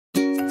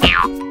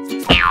Hey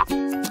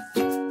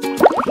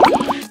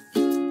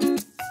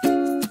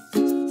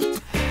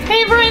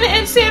everyone,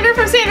 it's Sandra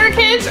from Sandaroo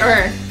Kids,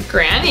 or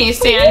Granny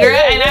Sandra,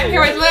 and I'm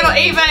here with little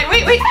Ava.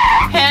 Wait,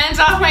 hands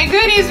off my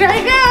goodies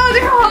right now.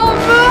 They're all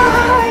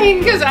mine,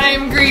 because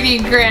I'm Greedy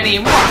Granny.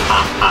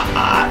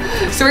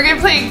 So we're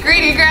gonna play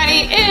Greedy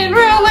Granny in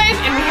real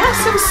life, and we have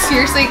some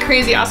seriously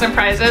crazy awesome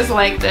prizes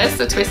like this,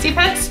 the Twisty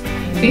Petz.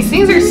 These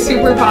things are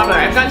super popular.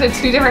 I've gone to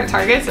 2 different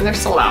Targets and they're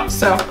sold out,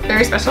 so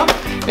very special.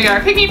 We got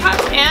our Pikmi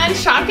Pops and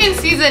Shopkins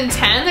Season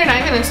 10. They're not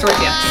even in stores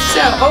yet.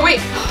 So, oh wait.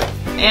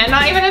 And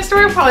not even a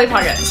store, Polly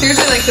Pocket.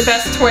 Seriously, like the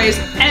best toys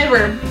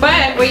ever.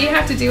 But what you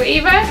have to do,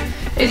 Ava,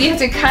 is you have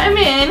to come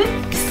in,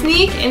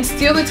 sneak, and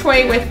steal the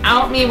toy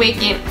without me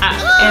waking up.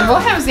 And we'll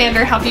have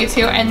Xander help you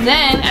too. And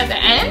then at the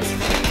end,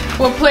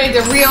 we'll play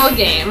the real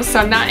game.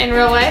 So not in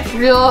real life,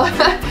 real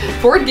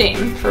board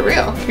game for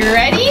real. You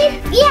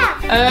ready? Yeah.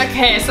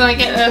 Okay, so I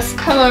get this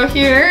pillow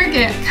here,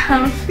 get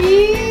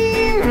comfy.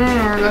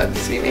 Let's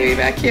see, maybe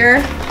back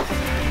here.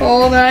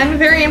 Hold on,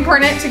 very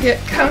important to get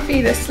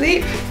comfy to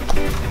sleep.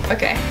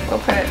 Okay, we'll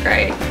put it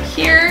right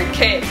here.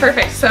 Okay,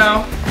 perfect.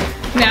 So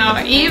now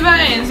Eva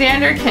and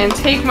Xander can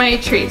take my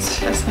treats.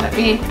 Just let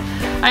me,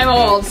 I'm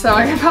old, so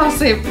I can fall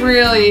asleep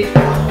really.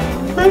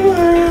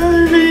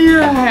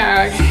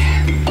 Okay.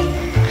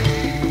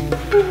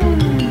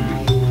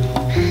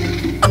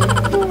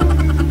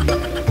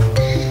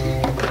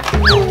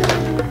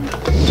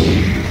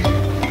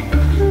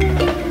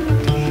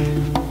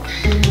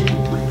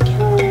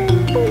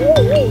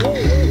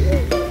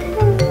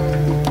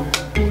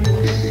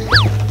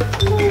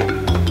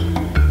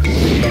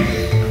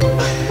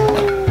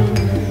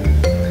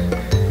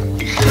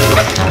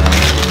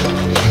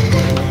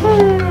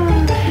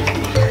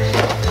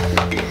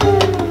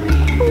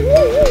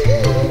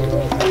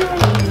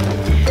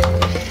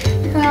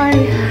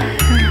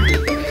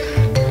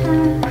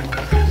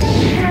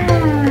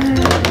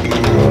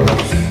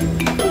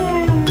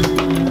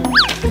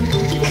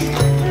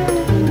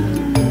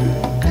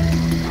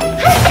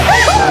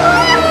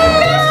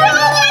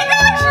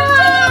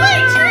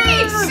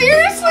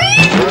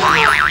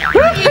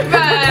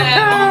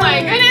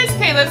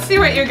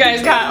 You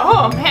guys got,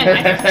 oh man,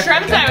 I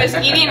dreamt I was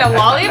eating a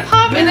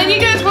lollipop and then you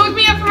guys woke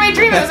me up from my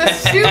dream. It was a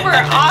super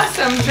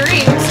awesome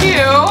dream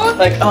too.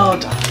 Like, oh,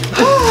 darn.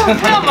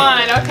 Come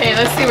on, okay,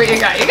 let's see what you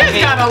got. You guys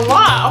got a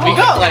lot. We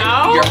got like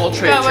your whole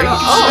tray of treats.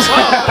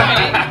 Oh,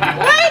 okay.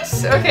 What?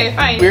 Okay,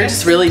 fine. We're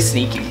just really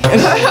sneaky.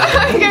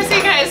 I guess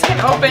you guys can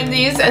open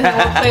these and then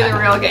we'll play the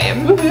real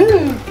game.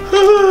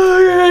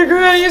 Oh,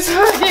 Granny's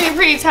getting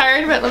pretty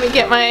tired, but let me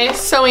get my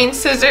sewing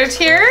scissors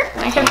here.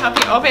 I can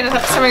help you open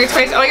up some of your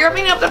toys. Oh, you're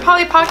opening up the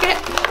Polly Pocket?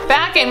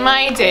 Back in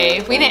my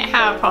day, we didn't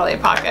have Polly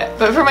Pocket,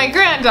 but for my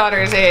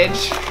granddaughter's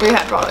age, we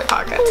had Polly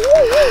Pocket.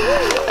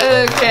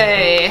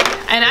 Okay,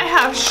 and I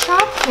have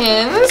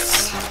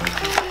Shopkins.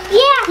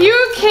 Yeah. You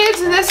kids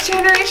in this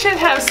generation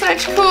have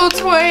such cool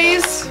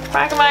toys.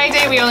 Back in my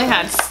day, we only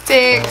had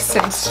sticks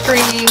and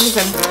strings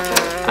and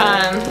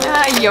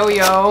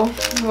yo-yo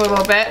a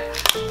little bit.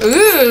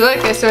 Ooh, look,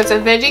 so it's a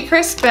Veggie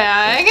Crisp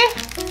bag.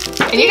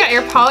 And you got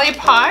your Polly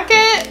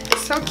Pocket.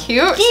 So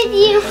cute. Did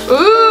you?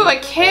 Ooh, a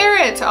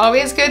carrot.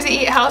 Always good to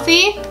eat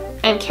healthy.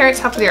 And carrots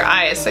help with your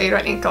eyes, so you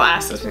don't need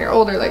glasses when you're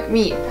older like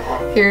me.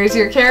 Here's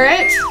your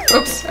carrot.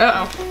 Oops,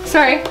 uh-oh,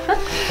 sorry.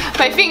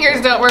 My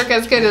fingers don't work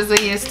as good as they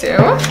used to.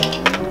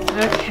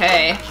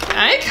 Okay,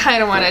 I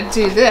kind of want to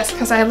do this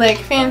because I like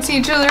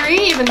fancy jewelry,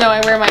 even though I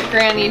wear my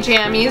granny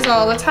jammies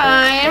all the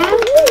time.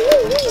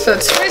 So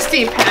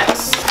Twisty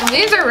Petz.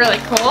 These are really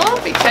cool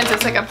because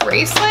it's like a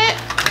bracelet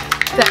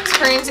that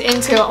turns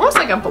into almost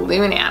like a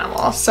balloon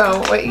animal.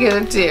 So what you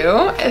gotta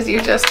do is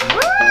you just,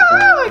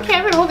 I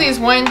can't even hold these,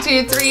 1,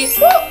 2, 3,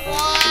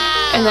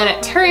 and then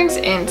it turns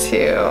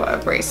into a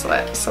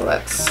bracelet. So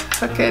let's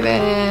hook it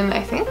in,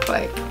 I think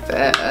like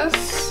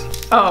this.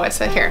 Oh, it's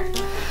in here.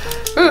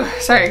 Ooh,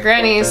 sorry,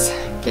 Granny's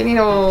getting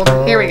old.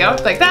 Here we go,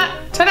 like that,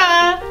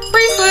 ta-da,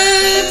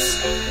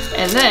 bracelets.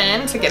 And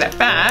then to get it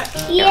back,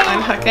 you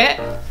unhook it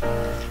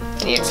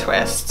and you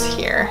twist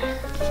here.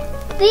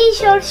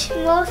 These are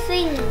small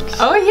things.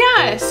 Oh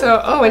yeah, so,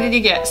 what did you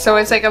get? So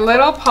it's like a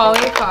little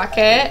Polly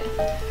Pocket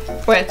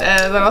with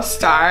a little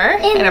star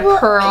and a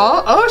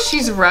pearl. Oh,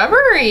 she's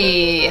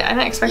rubbery. I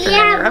didn't expect her to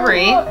be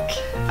rubbery. Look.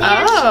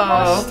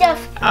 Oh,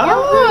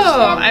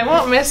 I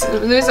won't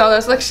lose all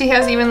those. Look, she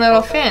has even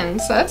little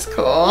fins. That's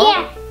cool.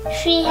 Yeah,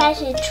 she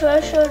has a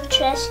treasure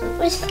chest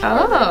with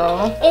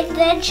and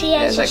then she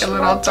has like a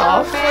little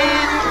dolphin.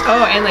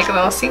 Oh, and like a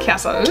little sea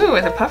castle. Ooh,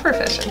 with a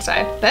pufferfish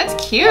inside. That's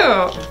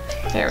cute.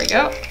 There we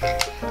go.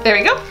 There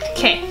we go.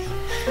 Okay.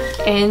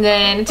 And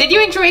then, did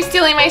you enjoy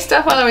stealing my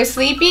stuff while I was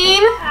sleeping?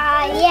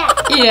 Yeah.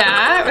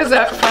 Yeah, was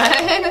that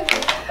fun?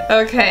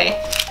 Okay.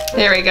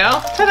 There we go.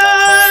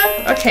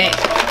 Ta-da! Okay.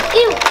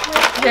 Ew.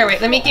 Here,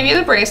 wait, let me give you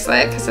the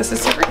bracelet because this is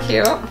super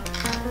cute.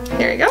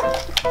 Here you go.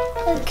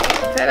 Okay.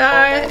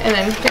 Ta-da! And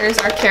then here's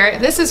our carrot.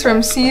 This is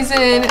from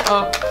season,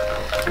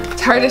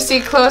 it's hard to see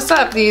close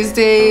up these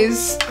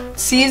days.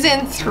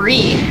 Season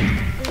 3.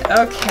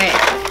 Okay.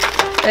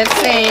 Let's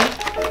say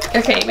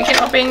Okay, we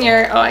can open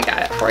your, oh, I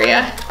got it for you.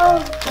 Oh,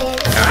 yes.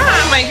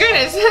 Ah, my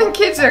goodness,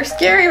 kids are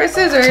scary with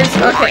scissors.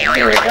 Okay,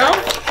 here we go.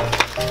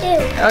 Ew.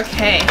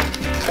 Okay.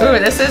 Ooh,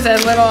 this is a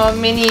little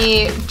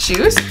mini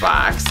juice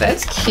box.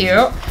 That's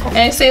cute. And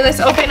I say let's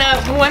open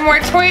up one more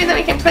toy and then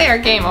we can play our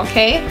game,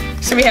 okay?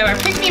 So we have our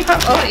Pikmi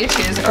Pop, oh, you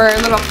choose, or our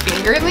little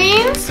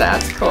fingerlings.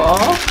 That's cool.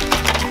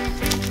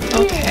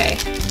 Okay.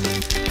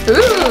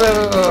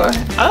 Ooh.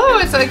 Oh,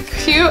 it's a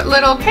cute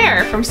little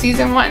pear from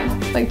season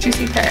 1, like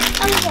juicy pear.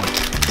 Oh, yeah.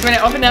 You want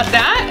to open up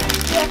that?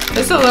 Yeah.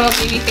 This is a little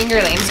baby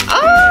fingerlings.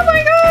 Oh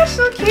my gosh,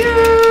 so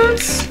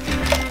cute.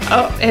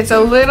 Oh, it's a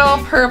little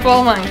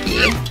purple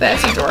monkey.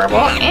 That's adorable.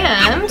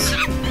 And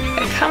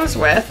it comes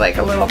with like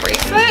a little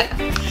bracelet.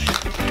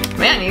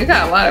 Man, you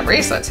got a lot of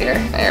bracelets here.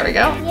 There we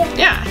go.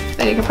 Yeah.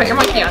 Then you can put your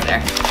monkey on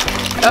there.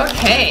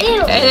 Okay.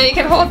 Ew. And then you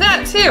can hold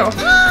that too.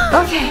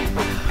 Okay.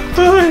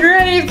 Oh,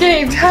 Granny's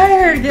getting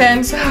tired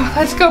again, so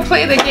let's go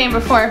play the game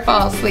before I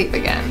fall asleep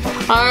again.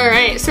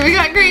 Alright, so we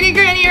got Granny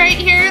right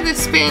here to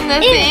spin the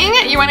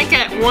thing. You want to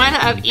get one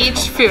of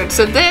each food.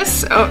 So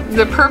this,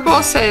 the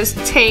purple says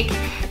take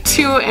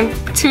two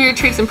of your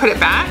treats and put it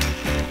back,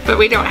 but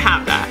we don't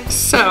have that.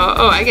 So,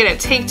 oh, I get to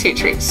take 2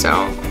 treats.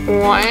 So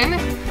 1,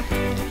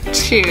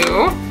 2,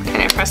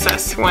 and I press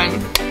this, 1,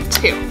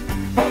 2.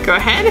 Go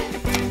ahead.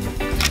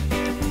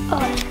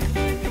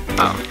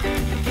 Oh.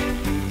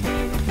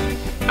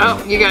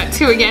 Oh, you got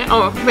 2 again.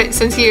 Oh, but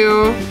since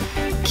you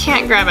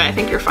can't grab it, I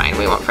think you're fine.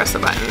 We won't press the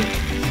button.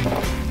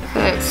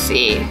 Let's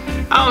see.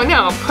 Oh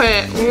no,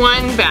 put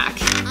 1 back.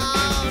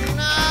 Oh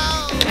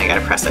no. I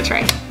gotta press the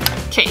tray.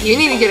 Okay, you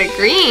need to get a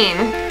green.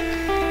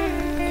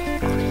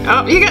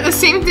 Oh, you got the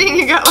same thing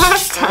you got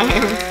last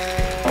time.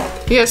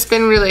 You gotta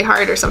spin really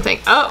hard or something.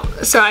 Oh,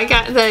 so I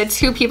got the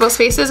 2 people's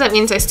faces. That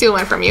means I steal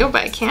 1 from you,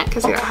 but I can't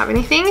because you don't have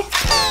anything.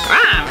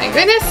 Ah, my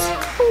goodness.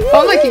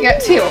 Oh, look, you got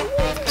 2.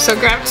 So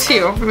grab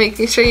 2.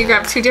 Making sure you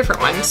grab 2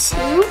 different ones.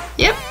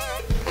 Yep.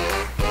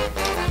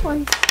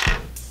 1, 2.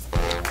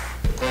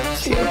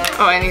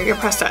 Oh, I need to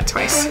press that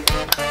twice. 2.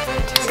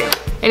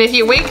 And if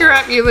you wake her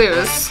up, you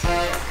lose.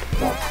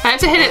 I have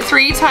to hit it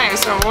 3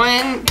 times. So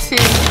 1, 2.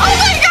 Oh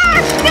my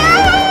gosh!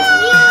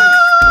 No!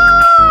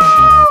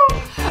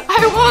 I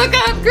woke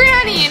up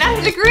Granny, and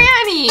I'm the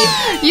Granny.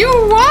 You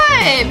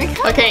won.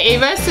 Okay,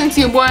 Ava, since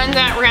you won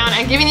that round,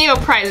 I'm giving you a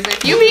prize. But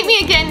if you beat me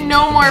again,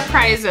 no more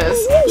prizes.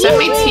 Is that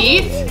my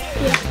teeth?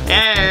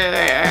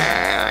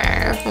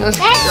 That's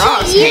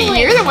gross.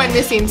 Hey, you're the one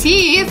missing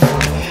teeth.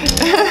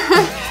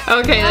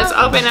 Okay, let's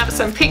open up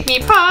some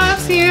Pikmi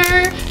Pops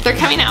here. They're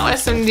coming out with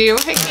some new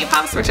Pikmi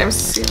Pops, which I'm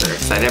super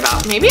excited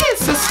about. Maybe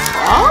it's this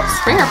fall?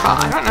 Spring or fall?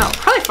 I don't know.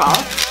 Probably fall.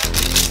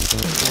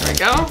 There we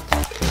go.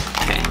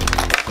 Okay,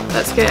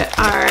 let's get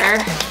our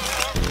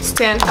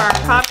stand for our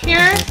pop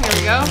here. Here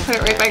we go. Put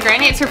it right by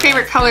Granny. It's her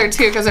favorite color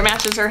too because it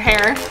matches her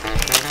hair.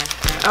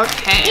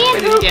 Okay,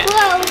 what did you get?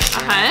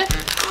 Uh-huh.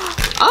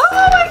 Oh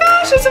my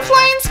gosh, it's a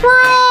flying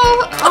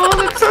squirrel! Oh,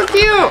 that's so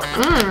cute.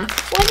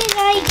 What did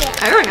I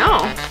get? I don't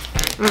know.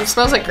 It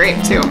smells like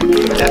grape too.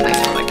 It definitely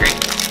smells like grape.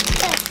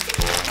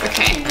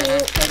 Okay.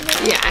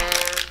 Yeah.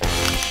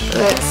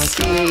 Let's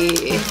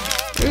see.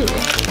 Ooh.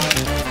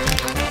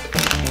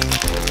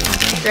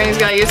 Granny's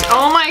gotta use.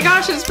 Oh my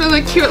gosh, it's for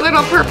the cute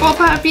little purple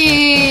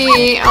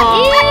puppy.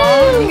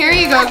 Oh, here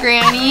you go,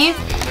 Granny.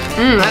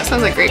 That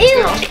sounds like grape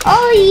too.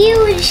 Oh,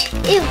 ew,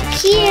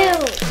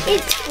 cute.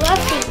 It's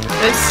fluffy.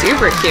 It's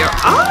super cute.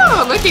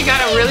 Oh, look, you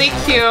got a really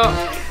cute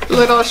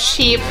little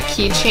sheep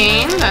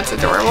keychain. That's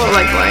adorable,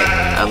 like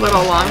a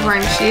little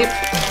longhorn sheep.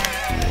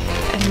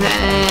 And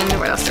then,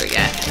 what else do we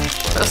get?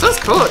 This is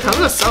cool, it comes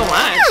with so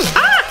much.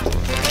 Ah!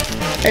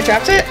 I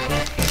dropped it.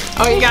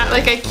 Oh, you got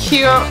like a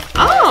cute,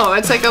 oh,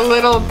 it's like a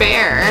little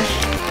bear.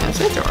 That's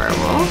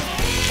adorable.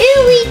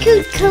 Ew, we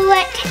could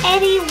collect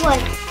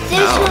anyone.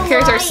 Oh,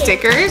 here's our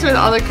stickers with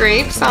all the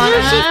grapes on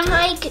them.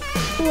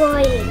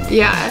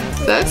 Yeah,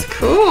 that's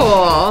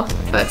cool.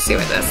 Let's see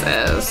what this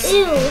is.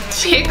 Ew.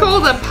 Pickle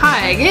the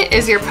Pug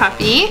is your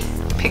puppy.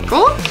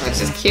 Pickle,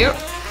 which is cute.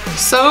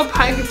 So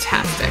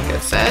pug-tastic,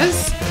 it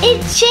says.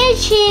 It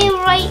says here,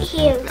 right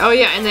here. Oh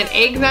yeah, and then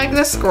Eggnog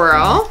the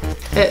Squirrel.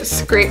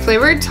 It's grape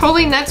flavored.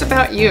 Totally nuts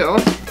about you.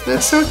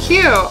 That's so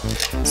cute.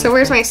 So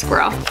where's my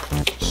squirrel?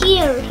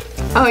 Here.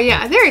 Oh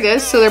yeah, there it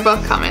is. So they're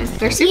both coming.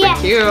 They're super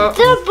cute.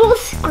 They're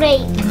both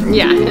grape.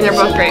 Yeah, and they're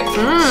both grape.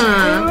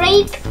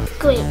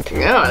 Grape.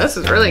 Oh, this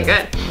is really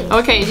good.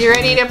 Okay, you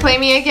ready to play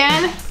me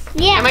again?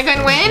 Yeah. Am I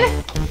gonna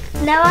win?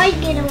 Now I'm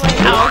gonna win.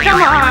 Oh,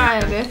 come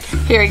on.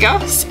 Here we go.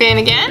 Spin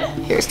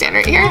again. Here, stand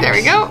right here. There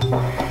we go.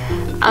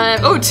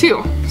 Oh,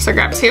 2. So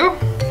grab 2.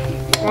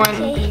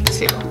 1,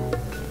 2.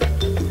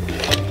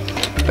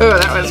 Oh,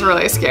 that was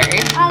really scary.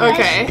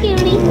 Okay.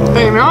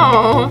 I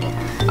know.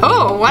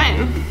 Oh,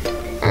 1.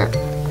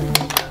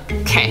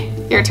 Okay,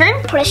 your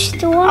turn. Press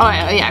the 1. Oh,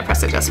 yeah, I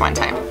pressed it just 1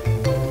 time.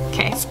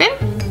 Okay, spin.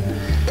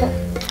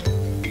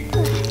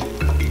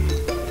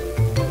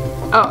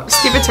 Oh,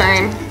 skip a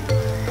turn.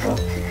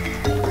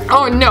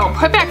 Oh no,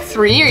 put back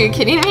 3, are you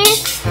kidding me? 1,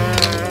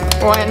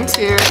 2. Oh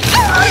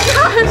my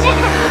gosh!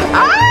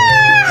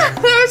 Ah!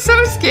 That was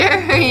so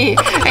scary.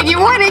 And you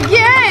won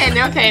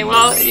again. Okay,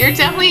 well,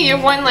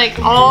 you've won like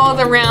all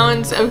the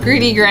rounds of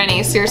Greedy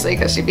Granny. Seriously,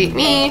 because she beat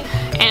me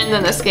and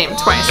then this game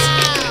twice.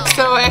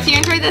 So if you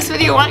enjoyed this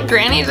video, want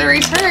Granny to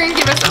return,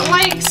 give us a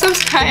like,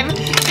 subscribe, and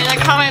in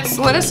the comments,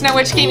 let us know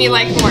which game you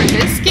like more,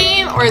 this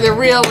game or the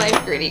real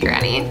life Greedy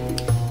Granny.